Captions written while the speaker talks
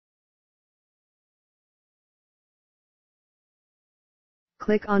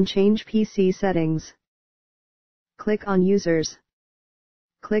Click on Change PC Settings. Click on Users.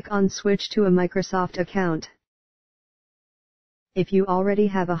 Click on Switch to a Microsoft account. If you already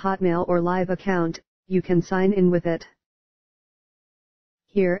have a Hotmail or Live account, you can sign in with it.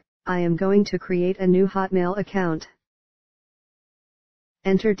 Here, I am going to create a new Hotmail account.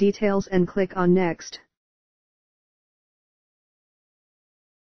 Enter details and click on Next.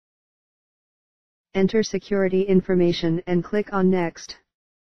 Enter security information and click on Next.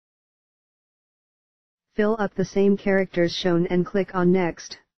 Fill up the same characters shown and click on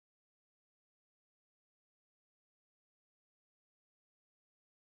Next.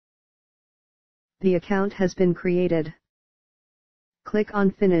 The account has been created. Click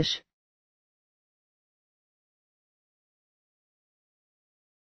on Finish.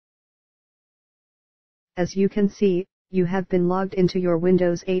 As you can see, you have been logged into your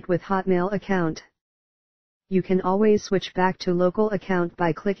Windows 8 with Hotmail account. You can always switch back to local account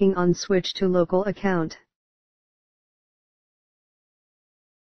by clicking on Switch to local account.